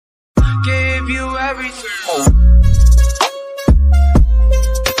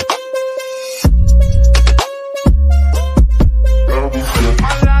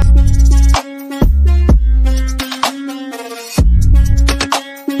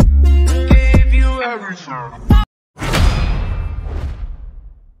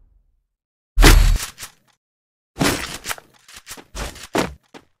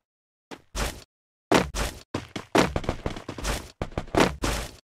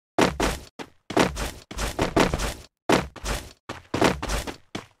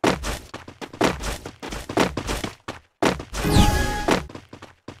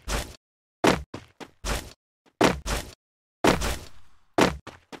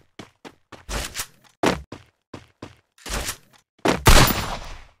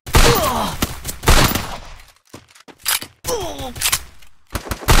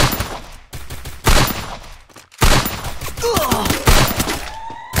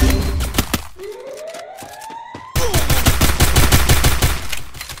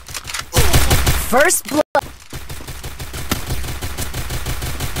First blood.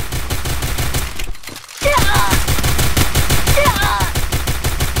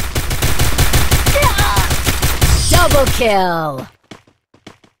 Double kill.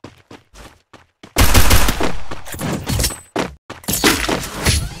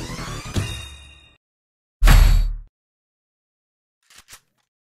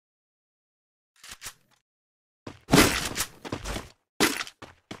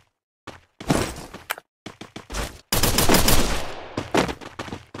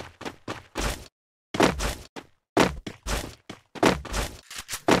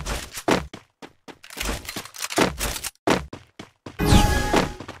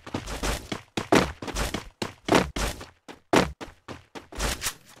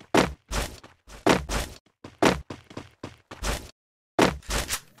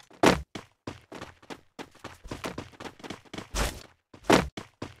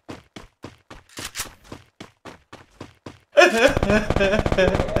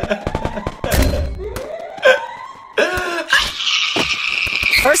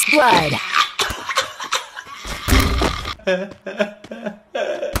 First blood.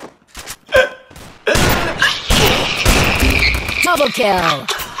 Double kill.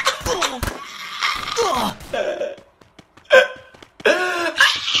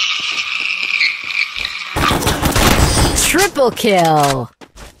 Triple kill.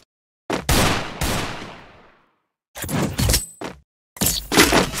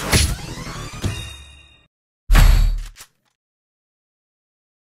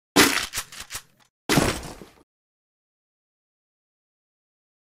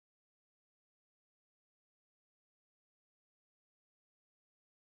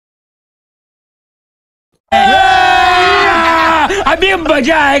 अभी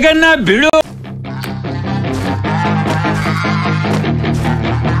मजा आएगा ना भिड़ो।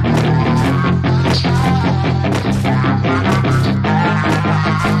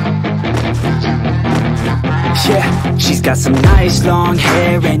 Yeah, she's got some nice long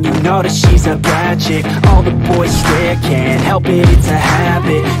hair, and you know that she's a bad chick. All the boys stare, can't help it, it's a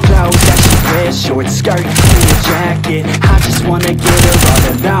habit. Clothes that she wears, short skirt and a jacket. I just wanna get her all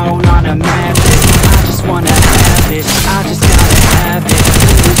alone on a mattress. I just wanna have it, I just gotta have it.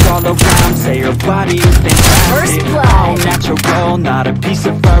 Fingers all around, say her body is fantastic. All natural, not a piece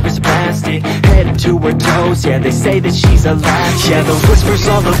of fur is plastic. Head to her toes, yeah, they say that she's a latch. Yeah, the whispers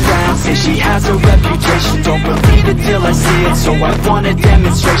all around say she has a reputation. Don't believe it till I see it, so I want a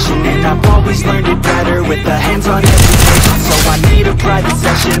demonstration. And I've always learned it better with a hands-on education. So I need a private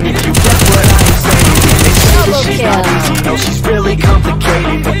session if you get what I'm saying. And they say that she's not easy, no, she's really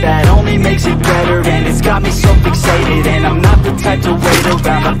complicated, but that only makes it better, and it's got me so fixated. And I'm not the type to wait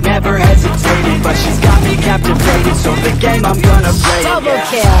around, I've never hesitated, but she's got me captivated, so the game I'm gonna play. Double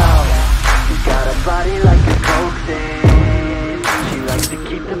kill. She's got a body like a coke thing. She likes to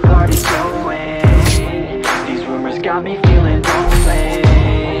keep the party going. These rumors got me feeling lonely.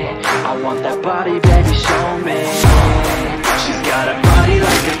 I want that body, baby, show me. She's got a body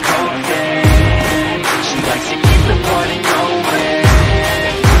like a coke thing. She likes to keep the party going.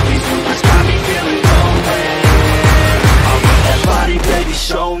 These rumors got me feeling lonely. I want that body, baby,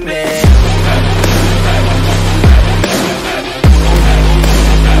 show me.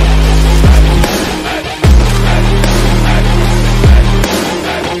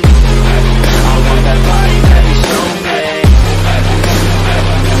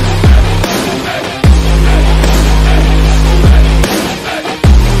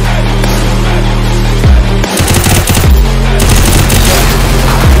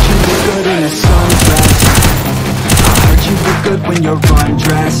 When you're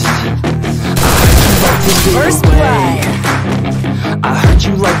undressed, I heard First blood. I heard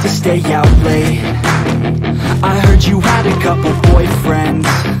you like to stay out late. I heard you had a couple boyfriends.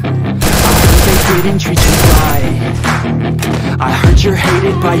 I heard they didn't treat you right. I heard you're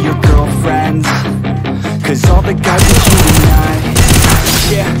hated by your girlfriends, 'cause all the guys that you deny.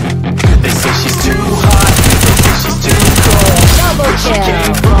 Yeah, they say she's too hot, they say she's too cold. Where she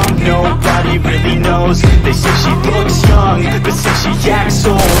came from, nobody really knows. They say she looks young, but say she acts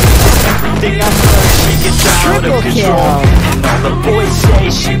old. Just everything I've heard, she gets out of control. And all the boys say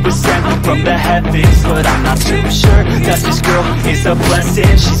she was sent from the heavens, but I'm not too sure that this girl is a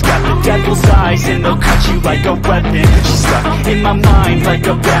blessing. She's got the devil's eyes and they'll cut you like a weapon. She's stuck in my mind like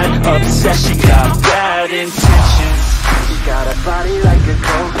a bad obsession. Got bad intentions. She's got a body like a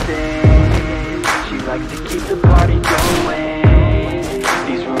cold thing. She likes to keep the party going.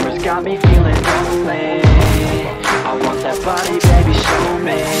 These rumors got me feeling lonely. I want that body, baby, show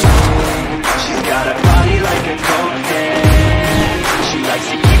me. She's got a body like a cold thing. She likes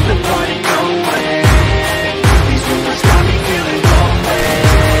to keep the party going. These rumors got me feeling lonely.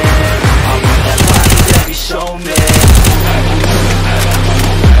 I want that body, baby, show me.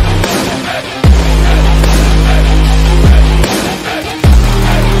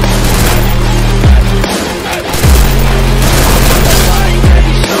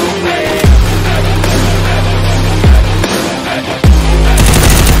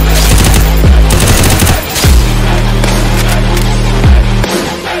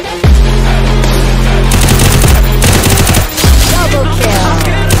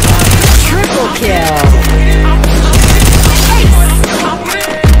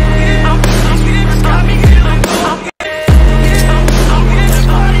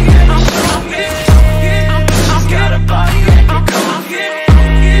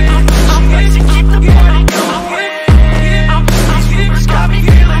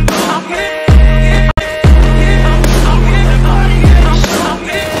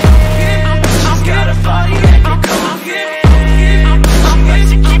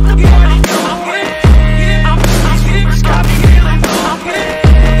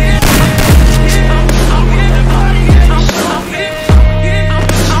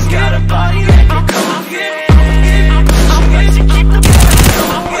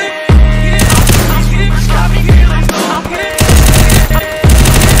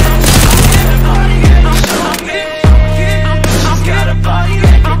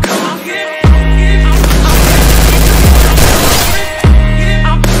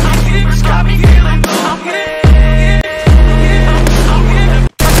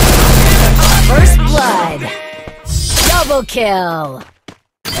 Double kill.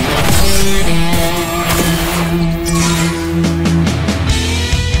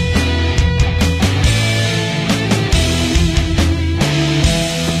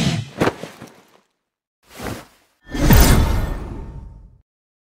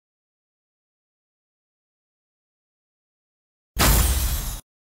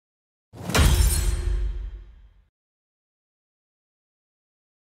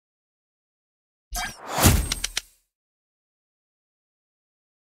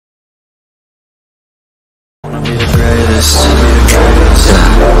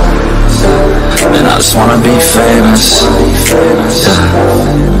 And I just wanna be famous.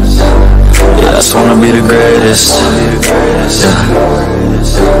 Yeah, I just wanna be the greatest. Yeah,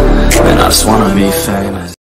 and I just wanna be famous.